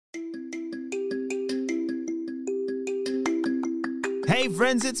Hey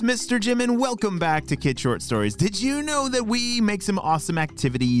friends, it's Mr. Jim and welcome back to Kid Short Stories. Did you know that we make some awesome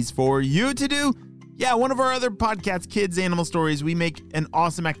activities for you to do? Yeah, one of our other podcasts, Kids Animal Stories, we make an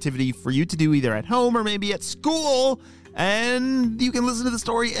awesome activity for you to do either at home or maybe at school. And you can listen to the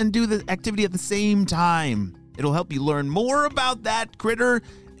story and do the activity at the same time. It'll help you learn more about that critter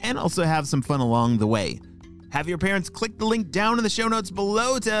and also have some fun along the way. Have your parents click the link down in the show notes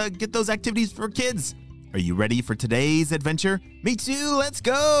below to get those activities for kids. Are you ready for today's adventure? Me too, let's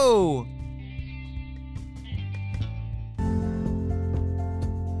go!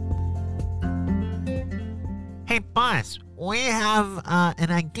 Hey, boss, we have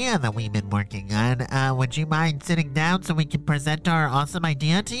an idea that we've been working on. Would you mind sitting down so we can present our awesome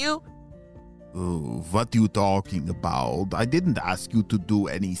idea to you? What are you talking about? I didn't ask you to do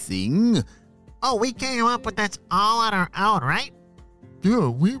anything. Oh, we came up with this all on our own, right? Yeah,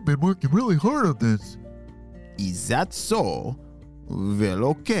 we've been working really hard on this. Is that so? Well,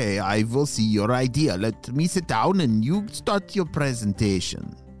 okay, I will see your idea. Let me sit down and you start your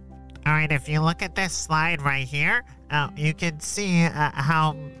presentation. All right, if you look at this slide right here, you can see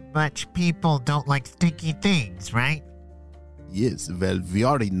how much people don't like stinky things, right? Yes, well, we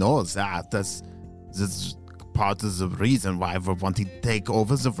already know that. That's part of the reason why we're wanting to take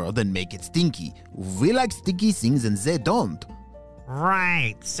over the world and make it stinky. We like stinky things and they don't.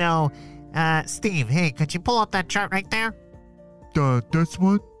 Right, so, Steve, hey, could you pull up that chart right there? This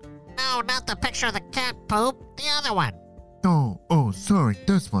one? No, not the picture of the cat poop, the other one. Oh, sorry,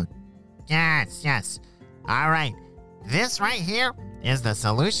 this one. Yes. All right, this right here is the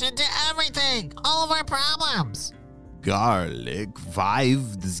solution to everything, all of our problems. Garlic? Why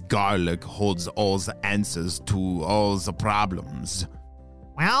does garlic holds all the answers to all the problems?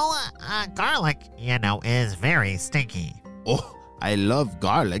 Well, garlic, is very stinky. Oh, I love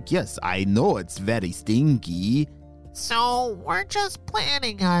garlic. Yes, I know it's very stinky. So we're just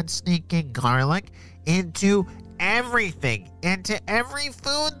planning on sneaking garlic into everything, into every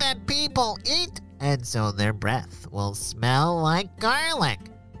food that people eat, and so their breath will smell like garlic.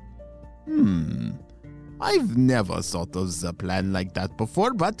 I've never thought of a plan like that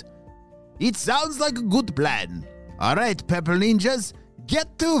before, but it sounds like a good plan. All right, Pepper Ninjas,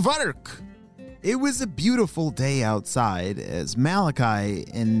 get to work. It was a beautiful day outside as Malachi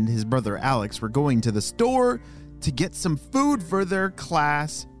and his brother Alex were going to the store to get some food for their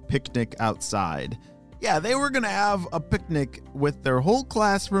class picnic outside. Yeah, they were going to have a picnic with their whole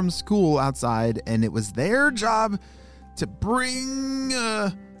class from school outside, and it was their job to bring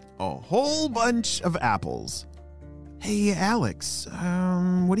a whole bunch of apples. Hey, Alex,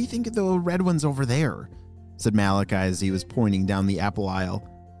 what do you think of the red ones over there? Said Malachi as he was pointing down the apple aisle.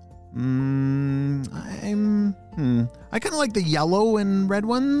 I kind of like the yellow and red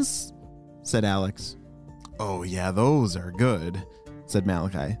ones, said Alex. Oh, yeah, those are good, said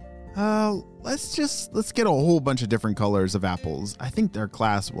Malachi. Let's get a whole bunch of different colors of apples. I think their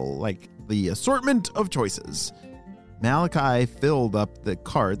class will like the assortment of choices. Malachi filled up the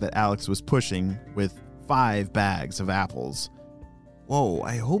cart that Alex was pushing with 5 bags of apples. Whoa,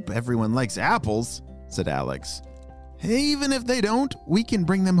 I hope everyone likes apples, said Alex. Hey, even if they don't, we can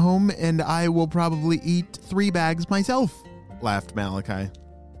bring them home and I will probably eat 3 bags myself, laughed Malachi.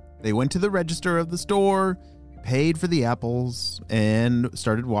 They went to the register of the store, paid for the apples, and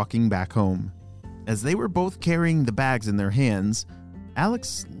started walking back home. As they were both carrying the bags in their hands,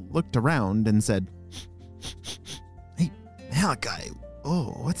 Alex looked around and said, Hey, Malachi,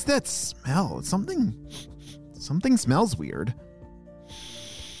 oh, what's that smell? Something smells weird.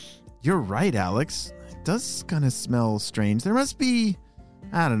 You're right, Alex. It does kind of smell strange. There must be,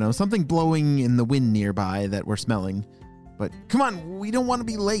 I don't know, something blowing in the wind nearby that we're smelling. But come on, we don't want to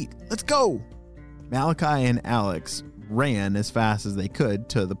be late. Let's go. Malachi and Alex ran as fast as they could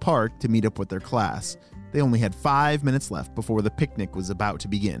to the park to meet up with their class. They only had 5 minutes left before the picnic was about to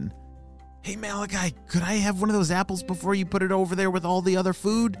begin. Hey, Malachi, could I have one of those apples before you put it over there with all the other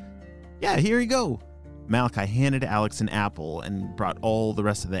food? Yeah, here you go. Malachi handed Alex an apple and brought all the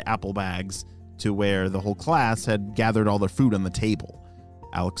rest of the apple bags to where the whole class had gathered all their food on the table.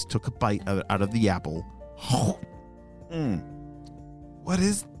 Alex took a bite out of the apple. What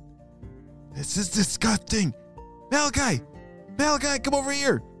is... This is disgusting. Malachi, come over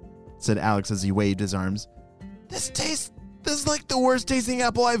here, said Alex as he waved his arms. This is like the worst tasting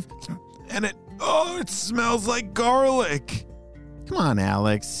apple and it smells like garlic. Come on,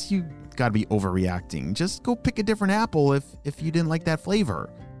 Alex, you gotta be overreacting. Just go pick a different apple if you didn't like that flavor.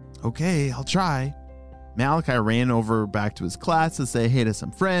 Okay, I'll try. Malachi ran over back to his class to say hey to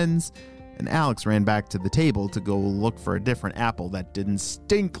some friends, and Alex ran back to the table to go look for a different apple that didn't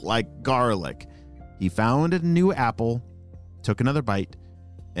stink like garlic. He found a new apple, took another bite,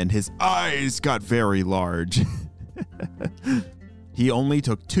 and his eyes got very large. He only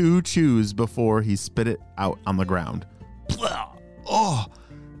took 2 chews before he spit it out on the ground. Oh,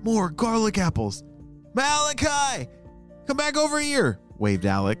 more garlic apples. Malachi, come back over here, waved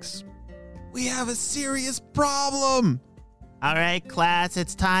Alex. We have a serious problem. All right, class,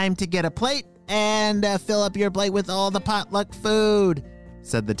 it's time to get a plate and fill up your plate with all the potluck food,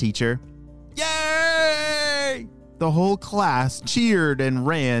 said the teacher. Yay! The whole class cheered and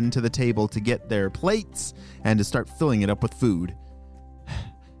ran to the table to get their plates and to start filling it up with food.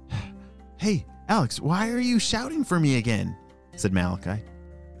 Hey, Alex, why are you shouting for me again? Said Malachi.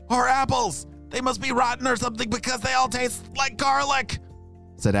 Our apples! They must be rotten or something because they all taste like garlic,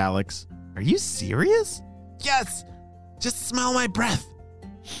 said Alex. Are you serious? Yes! Just smell my breath.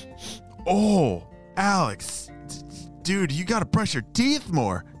 Oh, Alex. Dude, you gotta brush your teeth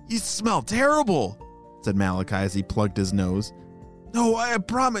more. You smell terrible, said Malachi as he plugged his nose. No, I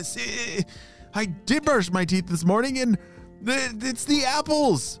promise. I did brush my teeth this morning and it's the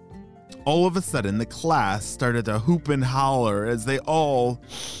apples. All of a sudden, the class started to hoop and holler as they all,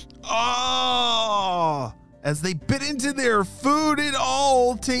 as they bit into their food. It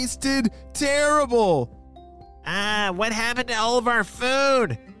all tasted terrible. What happened to all of our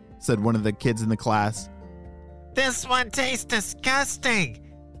food? Said one of the kids in the class. This one tastes disgusting.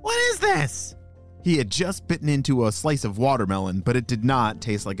 What is this? He had just bitten into a slice of watermelon, but it did not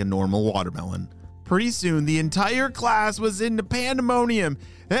taste like a normal watermelon. Pretty soon, the entire class was in pandemonium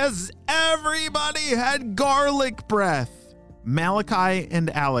as everybody had garlic breath. Malachi and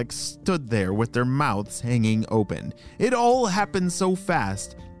Alex stood there with their mouths hanging open. It all happened so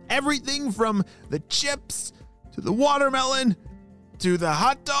fast. Everything from the chips to the watermelon to the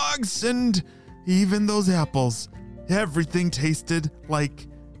hot dogs and even those apples. Everything tasted like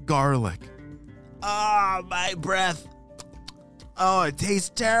garlic. Ah, my breath. Oh, it tastes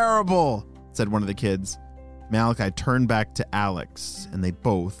terrible, said one of the kids. Malachi turned back to Alex, and they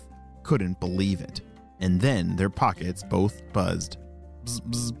both couldn't believe it. And then their pockets both buzzed. Bzz,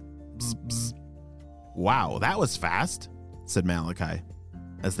 bzz, bzz, bzz. Wow, that was fast, said Malachi.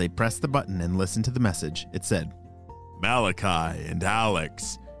 As they pressed the button and listened to the message, it said, Malachi and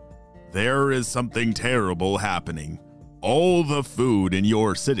Alex, there is something terrible happening. All the food in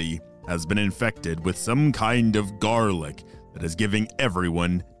your city has been infected with some kind of garlic that is giving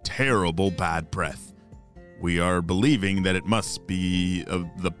everyone terrible bad breath. We are believing that it must be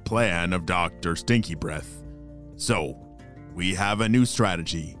the plan of Dr. Stinky Breath. So, we have a new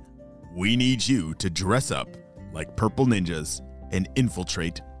strategy. We need you to dress up like purple ninjas and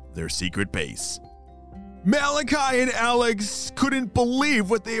infiltrate their secret base. Malachi and Alex couldn't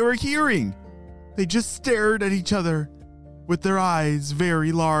believe what they were hearing. They just stared at each other with their eyes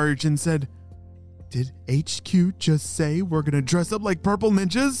very large and said, Did HQ just say we're gonna dress up like purple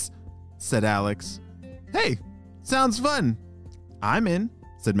ninjas? Said Alex. Hey, sounds fun. I'm in,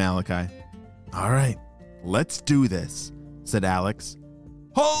 said Malachi. All right, let's do this, said Alex.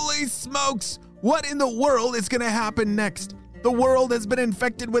 Holy smokes! What in the world is gonna happen next? The world has been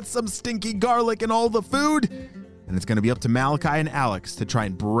infected with some stinky garlic in all the food, and it's gonna be up to Malachi and Alex to try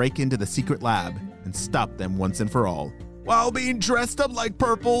and break into the secret lab and stop them once and for all, while being dressed up like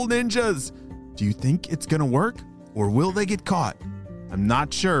purple ninjas. Do you think it's gonna work, or will they get caught? I'm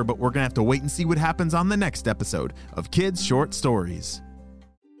not sure, but we're gonna have to wait and see what happens on the next episode of Kids Short Stories.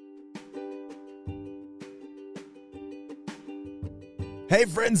 Hey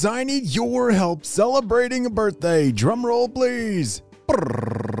friends, I need your help celebrating a birthday. Drum roll, please.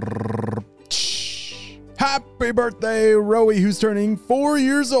 Happy birthday, Rowie, who's turning 4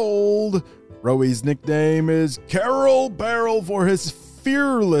 years old. Rowie's nickname is Carol Barrel for his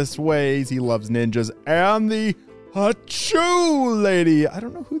fearless ways. He loves ninjas and the Achoo Lady. I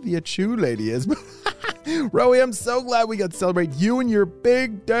don't know who the Achoo Lady is, but Rowie, I'm so glad we got to celebrate you and your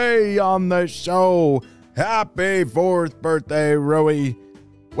big day on the show. Happy 4th birthday, Rowie.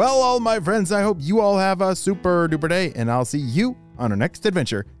 Well, all my friends, I hope you all have a super duper day, and I'll see you on our next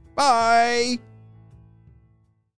adventure. Bye.